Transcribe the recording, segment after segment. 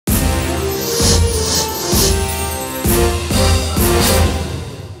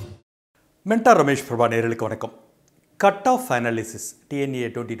Mentor Ramesh Prabha நேயர்களுக்கு வணக்கம். Cut off analysis TNEA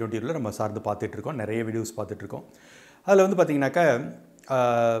 2020 நம்ம சார்ந்து பார்த்துட்ருக்கோம். நிறைய வீடியோஸ் பார்த்துட்ருக்கோம். அதில் வந்து பார்த்திங்கனாக்கா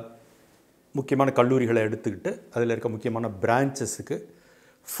முக்கியமான கல்லூரிகளை எடுத்துக்கிட்டு அதில் இருக்க முக்கியமான பிரான்ச்சஸுக்கு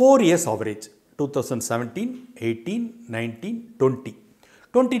 4 years ஆவரேஜ் 2017, 18, 19, 20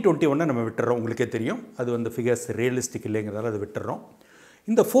 2021 நம்ம விட்டுறோம். உங்களுக்கே தெரியும் அது வந்து ஃபிகர்ஸ் ரியலிஸ்டிக் இல்லைங்கிறதால அதை விட்டுறோம்.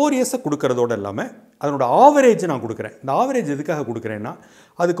 இந்த 4 years கொடுக்கறதோடு இல்லாமல் அதனோட ஆவரேஜ் நான் கொடுக்குறேன். இந்த ஆவரேஜ் எதுக்காக கொடுக்குறேன்னா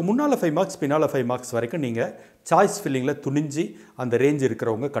அதுக்கு முன்னால் 5 marks பின்னால் 5 marks வரைக்கும் நீங்கள் சாய்ஸ் ஃபில்லிங்கில் துணிஞ்சு அந்த ரேஞ்ச்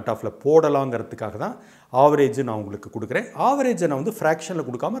இருக்கிறவங்க கட் ஆஃபில் போடலாங்கிறதுக்காக தான் ஆவரேஜ் நான் உங்களுக்கு கொடுக்குறேன். ஆவரேஜை நான் வந்து ஃப்ராக்ஷனில்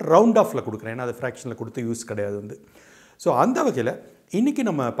கொடுக்காமல் ரவுண்ட் ஆஃபில் கொடுக்குறேன். ஏன்னா அது ஃப்ராக்ஷனில் கொடுத்து யூஸ் கிடையாது வந்து. ஸோ அந்த வகையில் இன்றைக்கி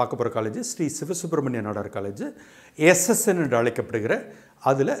நம்ம பார்க்க போகிற college Sri Sivasubramania Nadar college SSN என்று அழைக்கப்படுகிற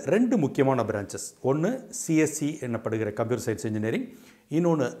அதில் 2 முக்கியமான பிரான்ச்சஸ். ஒன்று CSE எனப்படுகிற கம்ப்யூட்டர் சயின்ஸ் இன்ஜினியரிங்,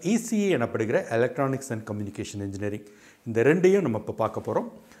 இன்னொன்று ECE எனப்படுகிற electronics and communication engineering. இந்த ரெண்டையும் நம்ம இப்போ பார்க்க போகிறோம்.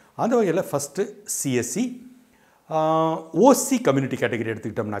 அந்த வகையில் first CSE OC community category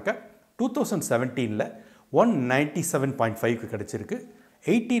எடுத்துக்கிட்டோம்னாக்கா 2017 197.5க்கு கிடச்சிருக்கு,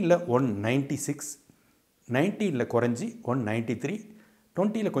 18 196, 19 குறைஞ்சி 193,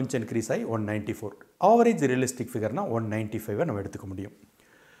 20 கொஞ்சம் இன்க்ரீஸ் ஆகி 194. ஆவரேஜ் ரியலிஸ்டிக் ஃபிகர்னால் 195 நம்ம எடுத்துக்க முடியும்.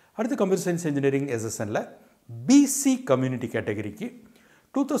 அடுத்து computer science engineering SSNல BC community கேட்டகரிக்கு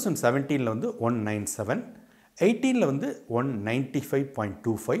 2017 வந்து 197, 18 வந்து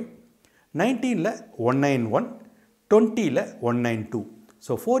 195.25, 19 191, 20 192.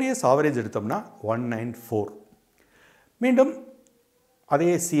 ஸோ 4 years ஆவரேஜ் எடுத்தோம்னா 194. மீண்டும்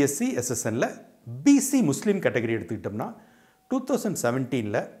அதே CSE SSNல BC முஸ்லீம் கேட்டகரி எடுத்துக்கிட்டோம்னா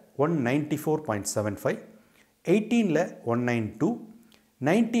 2017 194.75, 18 192,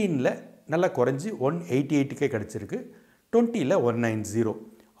 19 நல்லா குறைஞ்சி 188க்கே கிடச்சிருக்கு, 20 190.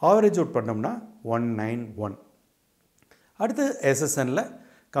 ஆவரேஜ் அவுட் பண்ணோம்னா 191. அடுத்து SSNல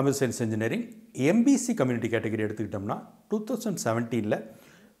computer science engineering MBC community category எடுத்துக்கிட்டோம்னா 2017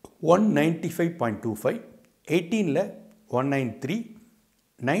 195.25, 18 193,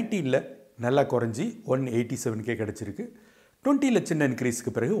 19 நல்லா குறைஞ்சி 187க்கே கிடச்சிருக்கு, 20 சின்ன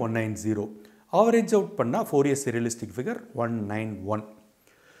இன்க்ரீஸ்க்கு பிறகு 190. ஆவரேஜ் அவுட் பண்ணால் 4 years realistic figure 191.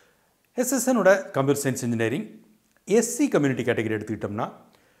 SSNோட computer science engineering SC community category எடுத்துக்கிட்டோம்னா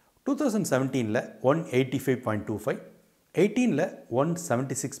 2017 185.25, 18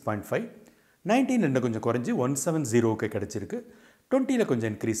 176.5, 19 இன்னும் கொஞ்சம் குறைஞ்சி 170க்கு கிடச்சிருக்கு, 20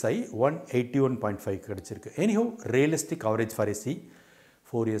 கொஞ்சம் இன்க்ரீஸ் ஆகி 181.5 கிடச்சிருக்கு. Anyhow realistic average for SC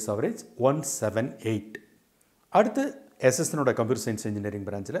 4 years average 178. அடுத்து SSNோட computer science engineering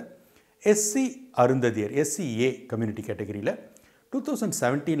பிரான்ச்சில் SC Arunthathiyar SCA community கேட்டகரியில்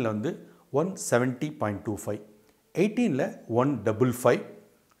 2017 வந்து 170.25, 18 155,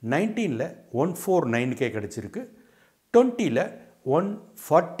 19 149க்கே கிடச்சிருக்கு, 20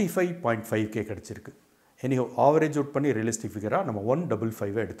 145.5க்கே கிடச்சிருக்கு. எனிஹோ ஆவரேஜ் அவுட் பண்ணி ரியலிஸ்டிக் ஃபிகராக நம்ம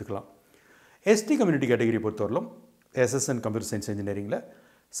 155 எடுத்துக்கலாம். ST கம்யூனிட்டி கேட்டகரி பொறுத்தவரையிலும் SSN கம்ப்யூட்டர் சயின்ஸ் இன்ஜினியரிங்கில்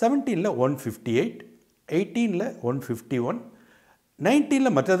 17 158, 18 151,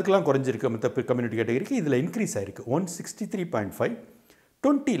 19 மற்றதுக்கெல்லாம் குறைஞ்சிருக்கு. மற்ற கம்யூனிட்டி கேட்டகரிக்கு இதில் இன்க்ரீஸ் ஆகிருக்கு 163.5,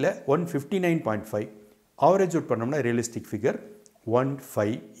 20 159.5. ஆவரேஜ் அவுட் பண்ணோம்னா ரியலிஸ்டிக் ஃபிகர்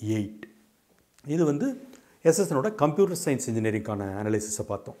 158. இது வந்து SSNோட கம்ப்யூட்டர் சயின்ஸ் இன்ஜினியரிங்கான அனாலிசிஸை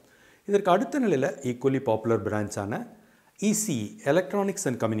பார்த்தோம். இதற்கு அடுத்த நிலையில் equally popular பிரான்ச்சான ECE electronics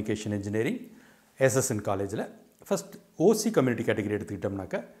and communication engineering SSN காலேஜில் ஃபஸ்ட் OC கம்யூனிட்டி கேட்டகரி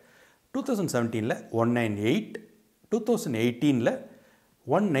எடுத்துக்கிட்டோம்னாக்கா 2017 198, 2018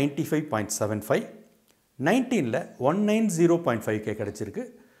 195.75, 19 190.5க்கே கிடச்சிருக்கு,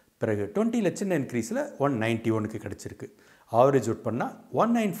 பிறகு 20 சின்ன இன்க்ரீஸில் 191க்கு கிடச்சிருக்கு. ஆவரேஜ் அவுட் பண்ணால்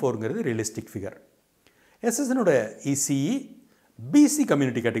 194ங்கிறது realistic figure. SSNோட ECE BC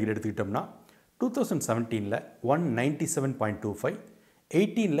community category எடுத்துக்கிட்டோம்னா 2017 197.25,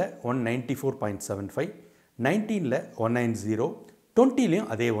 18 194.75, 19 190, 20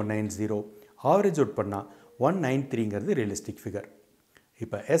 அதே 190. ஆவரேஜ் அவுட் பண்ணால் 193ங்கிறது ரியலிஸ்டிக் ஃபிகர்.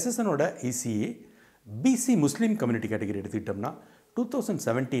 இப்போ SSNோட ECE BC முஸ்லீம் கம்யூனிட்டி கேட்டகரி எடுத்துக்கிட்டோம்னா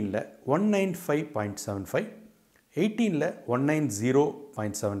 2017 195.75, 18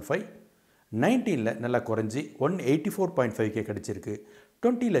 190.75, 19 நல்லா குறைஞ்சி 184.5க்கே கிடச்சிருக்கு,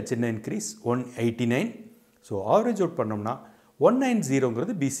 20 சின்ன இன்க்ரீஸ் 189. ஸோ ஆவரேஜ் அவுட் பண்ணோம்னா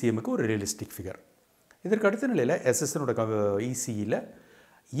 190ங்கிறது BCMக்கு ஒரு ரியலிஸ்டிக் ஃபிகர். இதற்கு அடுத்த நிலையில் SSNோட ECEயில்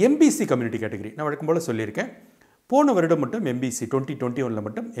MBC கம்யூனிட்டி கேட்டகரி நான் வழக்கம் போல் சொல்லியிருக்கேன். போன வருடம் மட்டும் MBC 2021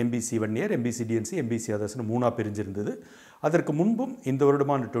 மட்டும் MBC 1 year, MBC DNC, MBC அதர்ஸ்னு 3ஆக பிரிஞ்சிருந்தது. அதற்கு முன்பும் இந்த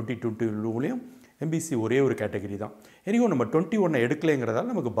வருடமான 2022லையும் MBC ஒரே ஒரு கேட்டகரி தான். எனிகோ நம்ம 21 எடுக்கலைங்கிறதால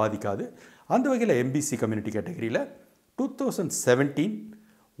நமக்கு பாதிக்காது. அந்த வகையில் MBC கம்யூனிட்டி கேட்டகரியில் 2017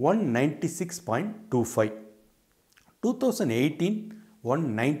 196.25, 2018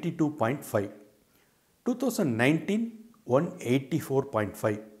 192.5, 2019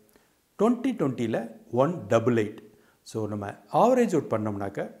 184.5, 2020 188. ஸோ நம்ம average out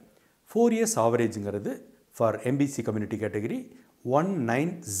பண்ணோம்னாக்க 4 years ஆவரேஜுங்கிறது for MBC community category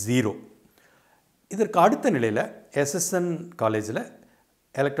 190. இதற்கு அடுத்த நிலையில் எஸ்எஸ்என் காலேஜில்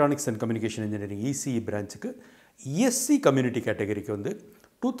electronics and communication engineering ECE பிரான்ச்சுக்கு SC community கேட்டகரிக்கு வந்து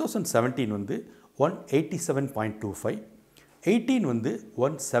 2017 வந்து 187.25, 18 வந்து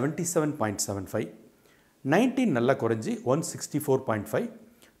 177.75, 19 நல்லா குறைஞ்சி 164.5,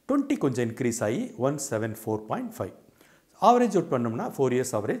 20 கொஞ்சம் இன்க்ரீஸ் ஆகி 174.5. ஆவரேஜ் அவுட் பண்ணோம்னா 4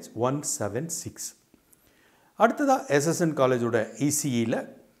 years ஆவரேஜ் 176. அடுத்ததாக எஸ்எஸ்என் காலேஜோட இசிஇயில்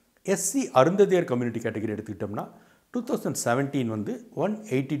எஸ்சி அருந்ததியர் கம்யூனிட்டி கேட்டகரி எடுத்துக்கிட்டோம்னா 2017 வந்து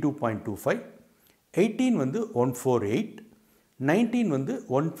 182.25, 18 வந்து 148, 19 வந்து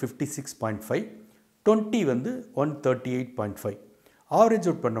 156.5, 20 வந்து 138.5. ஆவரேஜ்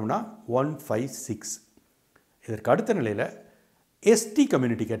அவுட் பண்ணோம்னா 156. இதற்கு அடுத்த நிலையில் எஸ்டி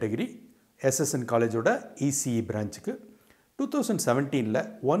கம்யூனிட்டி கேட்டகரி எஸ்எஸ்என் காலேஜோட இசிஇ பிரான்ச்சுக்கு 2017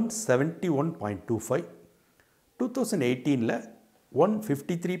 171.25, 2018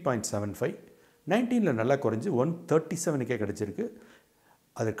 153.75, 19 நல்லா குறைஞ்சி 137 கிடச்சிருக்கு.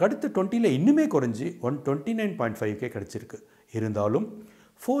 அதற்கு அடுத்து 20 இன்னுமே குறைஞ்சி 129.5 கிடச்சிருக்கு. இருந்தாலும்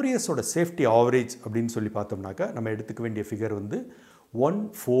 4 yearsோட சேஃப்டி ஆவரேஜ் அப்படின்னு சொல்லி பார்த்தோம்னாக்கா நம்ம எடுத்துக்க வேண்டிய ஃபிகர் வந்து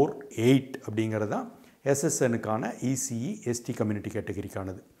 148 அப்படிங்கிறது தான் எஸ்எஸ்எனுக்கான இசிஇ எஸ்டி கம்யூனிட்டி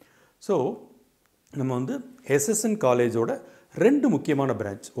கேட்டகரிக்கானது. ஸோ நம்ம வந்து எஸ்எஸ்என் காலேஜோட 2 முக்கியமான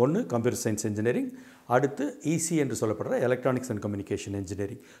பிரான்ச், ஒன்று கம்ப்யூட்டர் சயின்ஸ் இன்ஜினியரிங், அடுத்து இசி என்று சொல்லப்படுற electronics and communication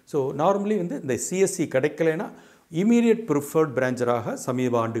engineering. So normally வந்து இந்த சிஎஸ்சி கிடைக்கலைன்னா இமீடியட் ப்ரிஃபர்ட் பிரான்ச்சராக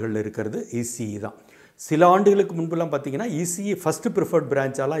சமீப ஆண்டுகளில் இருக்கிறது இசிஇ தான். சில ஆண்டுகளுக்கு முன்பெல்லாம் பார்த்திங்கன்னா இசிஇ ஃபஸ்ட்டு ப்ரிஃபர்ட்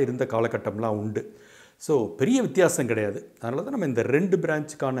பிரான்ச்சாலாம் இருந்த காலகட்டம்லாம் உண்டு. ஸோ பெரிய வித்தியாசம் கிடையாது. அதனால தான் நம்ம இந்த 2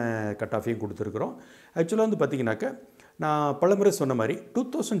 பிரான்ச்சுக்கான கட் ஆஃபையும் கொடுத்துருக்குறோம். ஆக்சுவலாக வந்து பார்த்திங்கனாக்கா நான் பலமுறை சொன்ன மாதிரி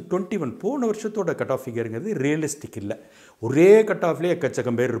 2021 போன வருஷத்தோட கட் ஆஃப் ஃபிகருங்கிறது ரியலிஸ்டிக் இல்லை. ஒரே கட் ஆஃப்லேயே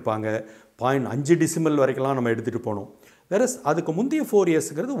எக்கச்சக்கம் பேர் இருப்பாங்க. 0.5 decimal வரைக்கெல்லாம் நம்ம எடுத்துகிட்டு போனோம். வேற அதுக்கு முந்தைய 4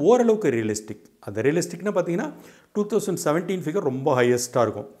 yearsங்கிறது ஓரளவுக்கு ரியலிஸ்டிக். அந்த ரியலிஸ்டிக்னா பார்த்தீங்கன்னா 2017 ஃபிகர் ரொம்ப ஹையஸ்ட்டாக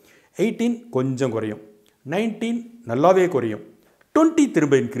இருக்கும், 18 கொஞ்சம் குறையும், 19 நல்லாவே குறையும், 20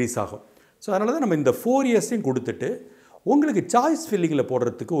 திரும்ப இன்க்ரீஸ் ஆகும். ஸோ அதனால தான் நம்ம இந்த 4 yearsையும் கொடுத்துட்டு உங்களுக்கு சாய்ஸ் ஃபில்லிங்கில்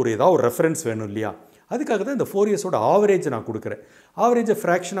போடுறதுக்கு ஏதாவது ஒரு ரெஃபரன்ஸ் வேணும் இல்லையா, அதுக்காக தான் இந்த 4 yearsோட ஆவரேஜை நான் கொடுக்குறேன். ஆவரேஜை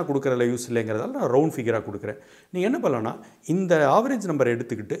ஃப்ராக்ஷனாக கொடுக்குறதுல யூஸ் இல்லைங்கிறதால நான் ரவுண்ட் ஃபிகராக கொடுக்குறேன். நீங்கள் என்ன பண்ணலான்னா இந்த ஆவரேஜ் நம்பரை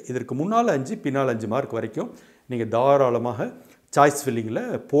எடுத்துக்கிட்டு இதற்கு முன்னால் 5 பின்னால் 5 மார்க் வரைக்கும் நீங்கள் தாராளமாக சாய்ஸ் ஃபில்லிங்கில்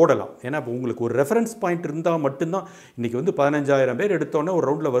போடலாம். ஏன்னா இப்போ உங்களுக்கு ஒரு ரெஃபரன்ஸ் பாயிண்ட் இருந்தால் மட்டும்தான். இன்றைக்கி வந்து 15,000 பேர் எடுத்தோன்னே ஒரு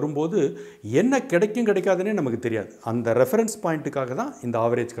ரவுண்டில் வரும்போது என்ன கிடைக்கும் கிடைக்காதுன்னே நமக்கு தெரியாது. அந்த ரெஃபரன்ஸ் பாயிண்ட்டுக்காக தான் இந்த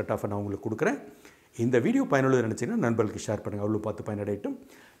ஆவரேஜ் கட் ஆஃபை நான் உங்களுக்கு கொடுக்குறேன். இந்த வீடியோ பயனுள்ளது நினச்சிங்கன்னா நண்பர்களுக்கு ஷேர் பண்ணுங்கள், அவ்வளோ பார்த்து பயனடையட்டும்.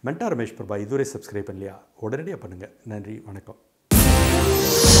 மென்டார் ரமேஷ் பிரபா இதுவரை சப்ஸ்கிரைப் பண்ணலையா, உடனடியாக பண்ணுங்கள். நன்றி, வணக்கம்.